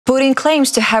Putin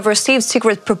claims to have received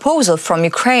secret proposal from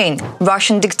Ukraine.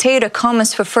 Russian dictator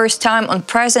comments for first time on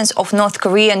presence of North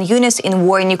Korean units in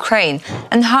war in Ukraine,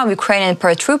 and how Ukrainian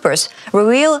paratroopers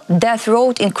reveal death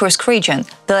road in Kursk region.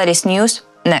 The latest news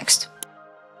next.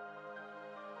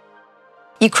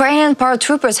 Ukrainian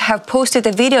paratroopers have posted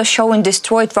a video showing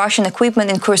destroyed Russian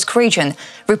equipment in Kursk region,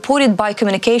 reported by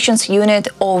communications unit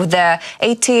of the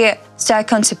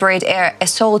 82nd Separate Air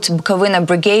Assault Bukovina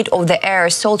Brigade of the Air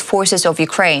Assault Forces of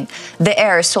Ukraine. The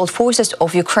Air Assault Forces of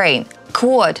Ukraine.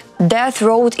 Quote, death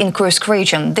road in Kursk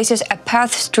region. This is a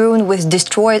path strewn with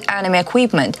destroyed enemy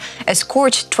equipment, a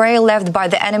scorched trail left by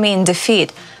the enemy in defeat.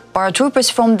 Paratroopers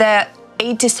from the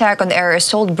 82nd Air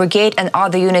Assault Brigade and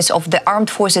other units of the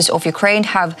armed forces of Ukraine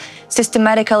have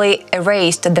systematically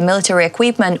erased the military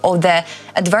equipment of the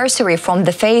adversary from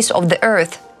the face of the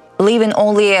earth, leaving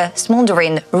only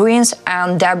smoldering ruins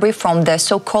and debris from the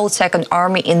so-called Second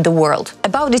Army in the world.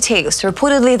 About details,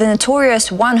 reportedly the notorious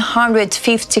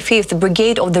 155th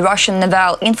Brigade of the Russian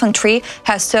Naval Infantry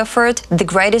has suffered the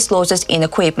greatest losses in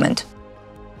equipment.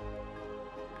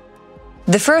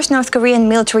 The first North Korean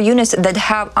military units that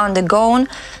have undergone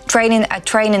training at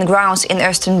training grounds in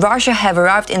eastern Russia have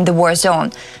arrived in the war zone.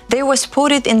 They were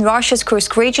spotted in Russia's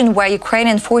Kursk region, where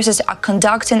Ukrainian forces are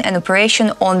conducting an operation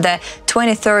on the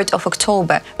 23rd of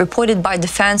October, reported by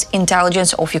Defense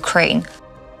Intelligence of Ukraine.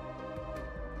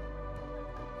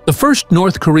 The first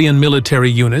North Korean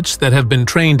military units that have been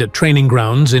trained at training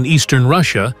grounds in eastern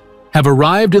Russia have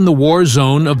arrived in the war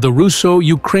zone of the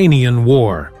Russo-Ukrainian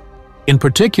War. In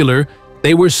particular,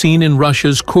 they were seen in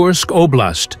Russia's Kursk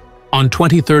Oblast on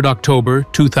 23 October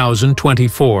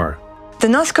 2024. The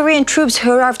North Korean troops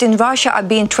who arrived in Russia are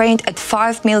being trained at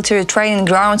 5 military training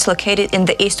grounds located in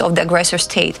the east of the aggressor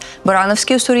state: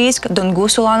 Baranovsky Ussurisk,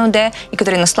 Dongus Ulan-Ude,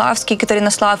 Ekaterinoslavsky,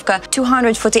 Ekaterinoslavka,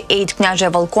 248 Knyazhia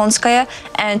Volkonskaya,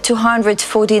 and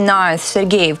 249th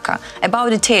Sergeyevka. About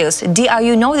details,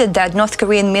 DIU noted that North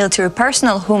Korean military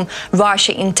personnel whom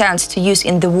Russia intends to use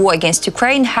in the war against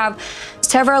Ukraine have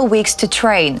several weeks to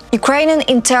train. Ukrainian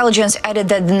intelligence added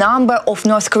that the number of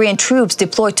North Korean troops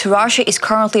deployed to Russia is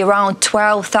currently around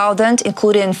 12,000,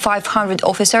 including 500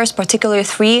 officers, particularly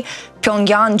 3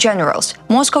 Pyongyang generals.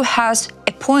 Moscow has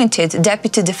appointed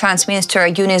Deputy Defense Minister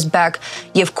Yunisbek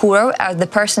Yevkurov as the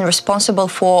person responsible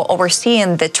for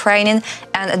overseeing the training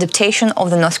and adaptation of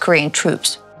the North Korean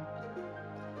troops.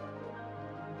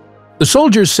 The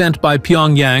soldiers sent by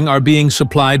Pyongyang are being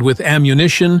supplied with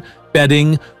ammunition,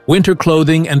 bedding, winter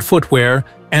clothing and footwear,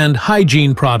 and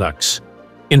hygiene products.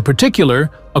 In particular,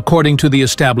 according to the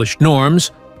established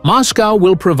norms, Moscow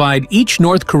will provide each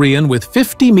North Korean with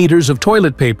 50 meters of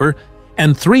toilet paper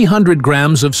and 300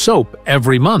 grams of soap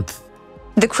every month.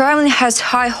 The Kremlin has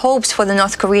high hopes for the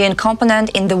North Korean component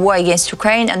in the war against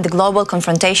Ukraine and the global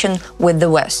confrontation with the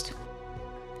West.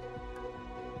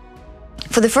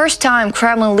 For the first time,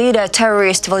 Kremlin leader,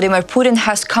 terrorist Vladimir Putin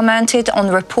has commented on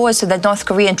reports that North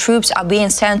Korean troops are being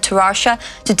sent to Russia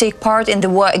to take part in the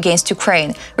war against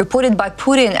Ukraine, reported by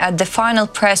Putin at the final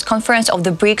press conference of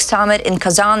the BRICS summit in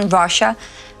Kazan, Russia,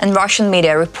 and Russian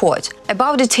media report.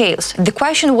 About details, the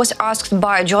question was asked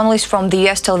by a journalist from the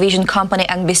US television company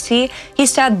NBC. He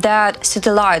said that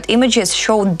satellite images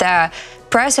showed the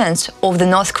presence of the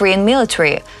North Korean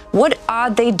military. What are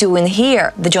they doing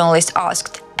here? The journalist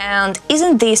asked. And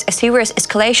isn't this a serious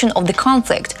escalation of the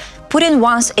conflict? Putin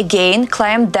once again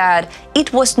claimed that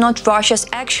it was not Russia's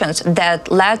actions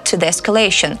that led to the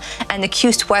escalation and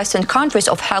accused Western countries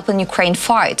of helping Ukraine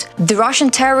fight. The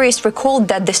Russian terrorist recalled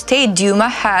that the State Duma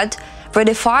had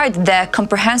ratified the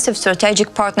Comprehensive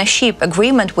Strategic Partnership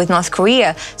Agreement with North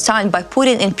Korea signed by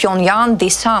Putin in Pyongyang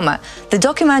this summer. The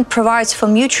document provides for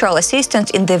mutual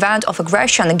assistance in the event of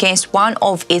aggression against one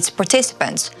of its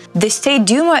participants. The State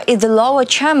Duma is the lower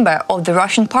chamber of the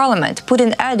Russian parliament.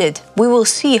 Putin added, "We will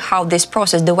see how this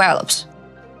process develops."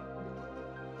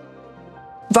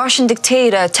 Russian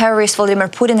dictator, terrorist Vladimir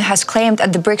Putin has claimed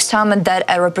at the BRICS summit that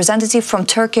a representative from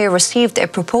Turkey received a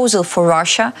proposal for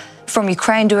Russia from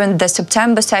Ukraine during the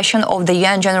September session of the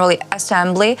UN General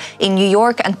Assembly in New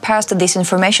York and passed this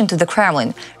information to the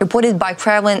Kremlin, reported by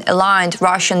Kremlin-aligned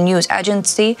Russian news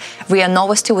agency RIA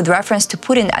Novosti with reference to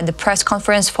Putin at the press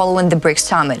conference following the BRICS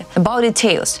summit. About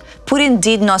details, Putin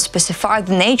did not specify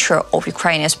the nature of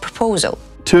Ukraine's proposal.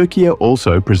 Turkey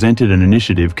also presented an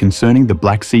initiative concerning the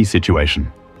Black Sea situation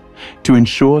to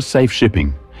ensure safe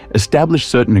shipping, establish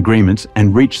certain agreements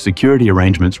and reach security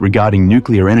arrangements regarding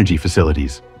nuclear energy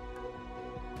facilities.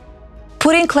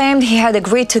 Putin claimed he had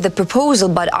agreed to the proposal,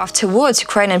 but afterwards,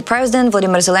 Ukrainian President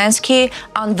Volodymyr Zelensky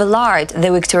unveiled the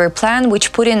victory plan,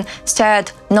 which Putin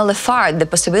said nullified the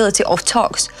possibility of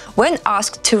talks. When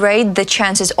asked to rate the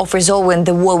chances of resolving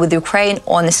the war with Ukraine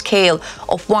on a scale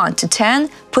of 1 to 10,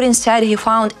 Putin said he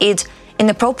found it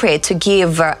inappropriate to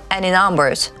give any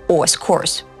numbers or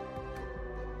scores.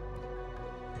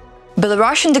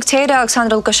 Belarusian dictator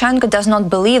Alexander Lukashenko does not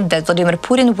believe that Vladimir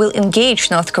Putin will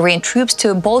engage North Korean troops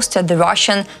to bolster the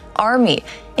Russian army.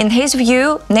 In his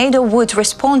view, NATO would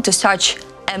respond to such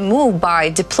a move by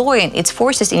deploying its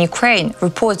forces in Ukraine,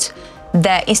 reports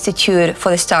the Institute for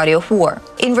the Study of War.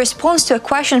 In response to a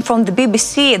question from the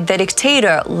BBC, the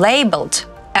dictator labeled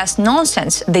as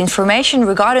nonsense the information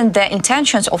regarding the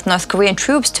intentions of North Korean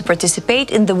troops to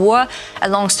participate in the war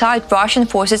alongside Russian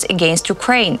forces against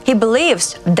Ukraine. He believes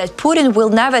that Putin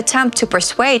will never attempt to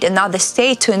persuade another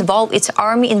state to involve its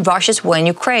army in Russia's war in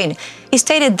Ukraine. He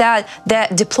stated that the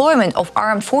deployment of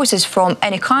armed forces from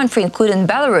any country, including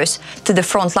Belarus, to the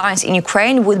front lines in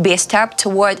Ukraine would be a step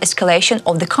toward escalation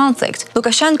of the conflict.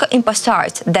 Lukashenko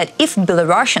emphasized that if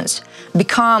Belarusians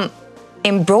become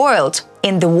embroiled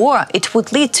in the war, it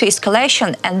would lead to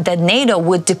escalation and that NATO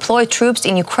would deploy troops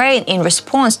in Ukraine in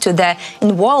response to the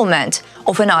involvement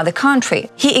of another country.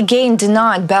 He again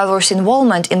denied Belarus'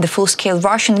 involvement in the full-scale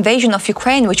Russian invasion of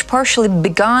Ukraine, which partially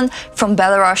began from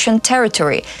Belarusian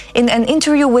territory. In an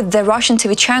interview with the Russian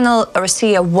TV channel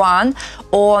Russia 1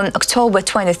 on October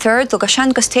 23rd,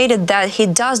 Lukashenko stated that he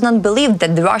does not believe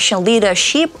that the Russian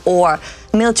leadership or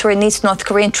military needs North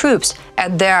Korean troops,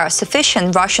 as there are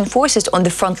sufficient Russian forces on the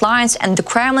front lines and the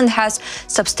Kremlin has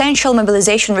substantial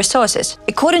mobilization resources.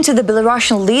 According to the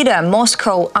Belarusian leader,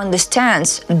 Moscow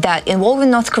understands that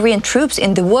involving North Korean troops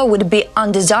in the war would be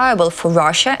undesirable for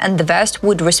Russia, and the West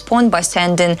would respond by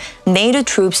sending NATO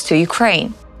troops to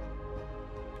Ukraine.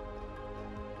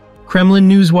 Kremlin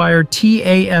newswire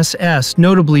TASS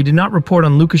notably did not report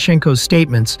on Lukashenko's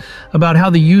statements about how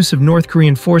the use of North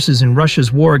Korean forces in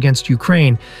Russia's war against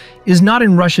Ukraine is not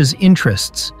in Russia's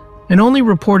interests, and only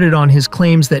reported on his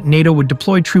claims that NATO would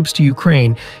deploy troops to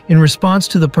Ukraine in response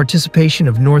to the participation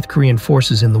of North Korean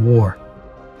forces in the war.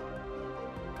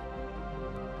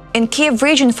 In Kiev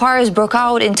region, fires broke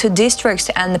out in 2 districts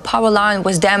and the power line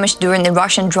was damaged during a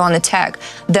Russian drone attack.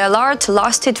 The alert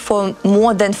lasted for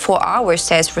more than 4 hours,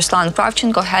 says Ruslan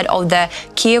Kravchenko, head of the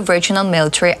Kiev Regional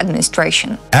Military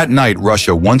Administration. At night,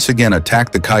 Russia once again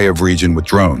attacked the Kiev region with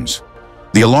drones.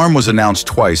 The alarm was announced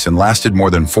twice and lasted more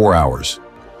than 4 hours.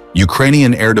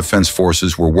 Ukrainian air defense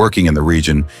forces were working in the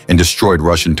region and destroyed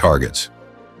Russian targets.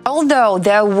 Although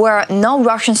there were no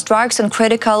Russian strikes on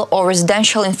critical or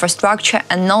residential infrastructure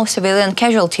and no civilian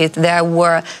casualties, there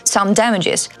were some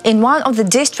damages. In one of the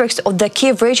districts of the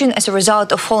Kiev region, as a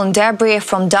result of fallen debris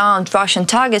from downed Russian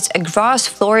targets, a grass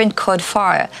flooring caught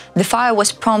fire. The fire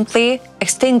was promptly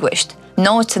extinguished,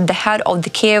 notes the head of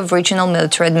the Kiev Regional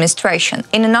Military Administration.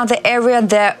 In another area,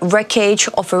 the wreckage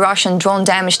of a Russian drone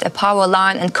damaged a power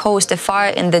line and caused a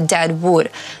fire in the dead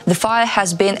wood. The fire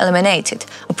has been eliminated.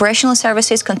 Operational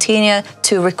services continue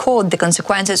to record the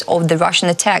consequences of the Russian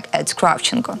attack, adds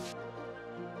Kravchenko.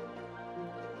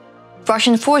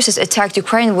 Russian forces attacked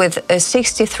Ukraine with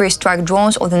 63 strike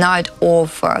drones on the night of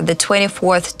the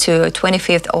 24th to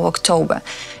 25th of October.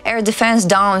 Air defense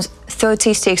downed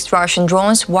 36 Russian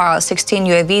drones, while 16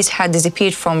 UAVs had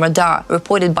disappeared from radar,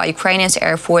 reported by Ukrainian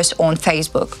Air Force on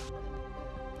Facebook.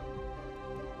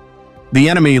 The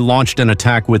enemy launched an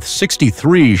attack with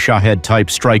 63 Shahed-type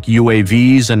strike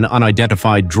UAVs and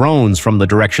unidentified drones from the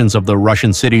directions of the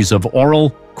Russian cities of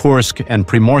Oryol, Kursk, and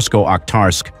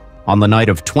Primorsko-Akhtarsk on the night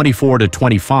of 24 to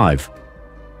 25.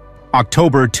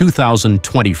 October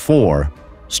 2024,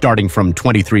 starting from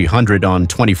 2300 on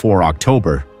 24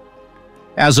 October.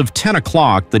 As of 10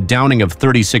 o'clock, the downing of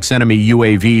 36 enemy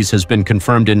UAVs has been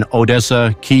confirmed in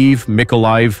Odessa, Kyiv,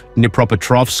 Mykolaiv,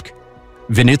 Dnipropetrovsk,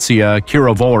 Vinnytsia,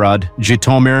 Kirovohrad,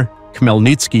 Zhytomyr,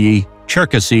 Khmelnytsky,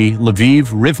 Cherkasy, Lviv,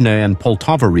 Rivne, and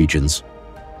Poltava regions.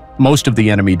 Most of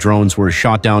the enemy drones were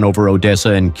shot down over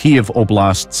Odessa and Kiev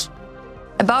Oblasts.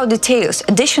 About details,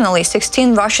 additionally,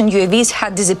 16 Russian UAVs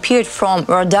had disappeared from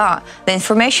radar. The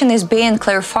information is being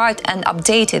clarified and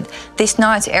updated. This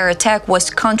night's air attack was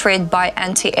countered by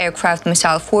anti-aircraft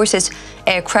missile forces,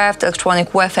 aircraft,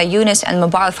 electronic warfare units, and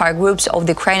mobile fire groups of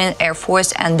the Ukrainian Air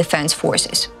Force and Defense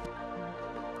Forces.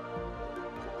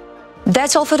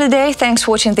 That's all for today. Thanks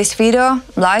for watching this video.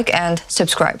 Like and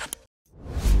subscribe.